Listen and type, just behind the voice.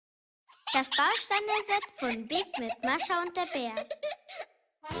Das Bausteine-Set von Big mit Mascha und der Bär.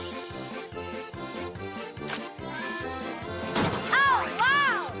 Oh,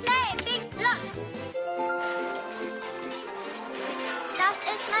 wow! Play Big Blocks! Das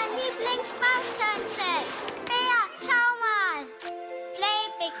ist mein Lieblingsbaustein-Set. Bär, schau mal! Play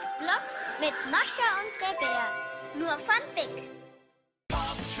Big Blocks mit Mascha und der Bär. Nur von Big.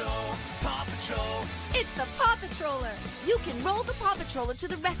 Paw Patrol, Paw Patrol. It's the Paw Patroller! You can roll the Paw Patroller to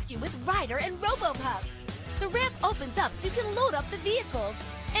the rescue with Ryder and RoboPup. The ramp opens up so you can load up the vehicles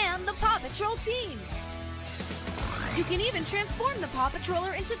and the Paw Patrol team. You can even transform the Paw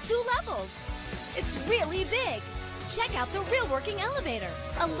Patroller into 2 levels. It's really big. Check out the real working elevator,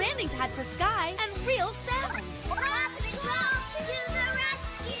 a landing pad for Sky, and real sounds. Paw Patrol to the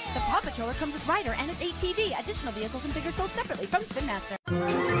rescue! The Paw Patroller comes with Ryder and its ATV. Additional vehicles and figures sold separately from Spin Master.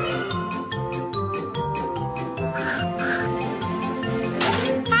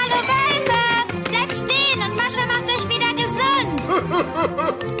 Hallo Wölfe! Bleibt stehen und Mascha macht euch wieder gesund!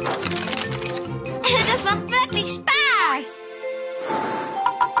 Das macht wirklich Spaß!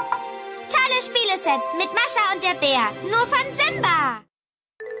 Tolle Spielesets mit Mascha und der Bär. Nur von Simba!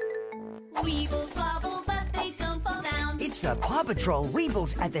 Weebles wobble, but they don't fall down. It's the Paw Patrol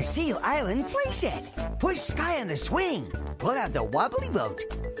Weebles at the Seal Island playset. Push Sky on the swing. Pull out the wobbly boat.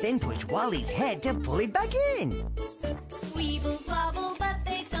 Then push Wally's head to pull it back in. Weebles wobble, but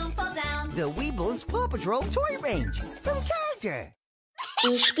they don't fall down. The Weebles Paw Patrol toy range from character.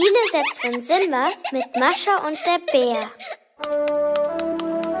 Die Spielesets von Simba mit Mascha und der Bär.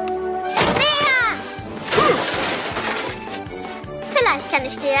 Bär! Vielleicht kann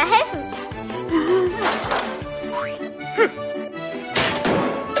ich dir ja helfen.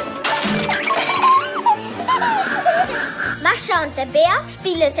 Mascha und der Bär,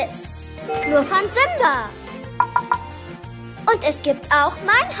 Spielesets. Nur von Simba. Und es gibt auch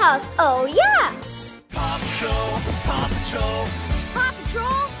mein Haus. Oh ja! Paw Patrol, Paw Patrol. Paw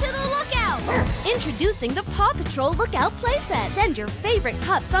Patrol to the lookout! Introducing the Paw Patrol Lookout playset. Send your favorite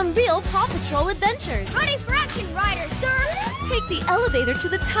pups on real Paw Patrol adventures. Ready for action, Ryder, sir! Take the elevator to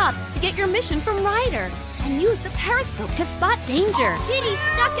the top to get your mission from Ryder. And use the periscope to spot danger. Kitty's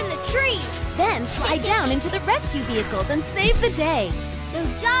stuck in the tree. Then slide down into the rescue vehicles and save the day. The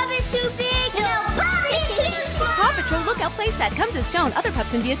job is too big. No, Bob is too small. Paw Patrol Lookout playset comes as shown. Other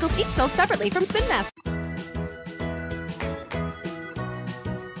pups and vehicles each sold separately from Spin Master.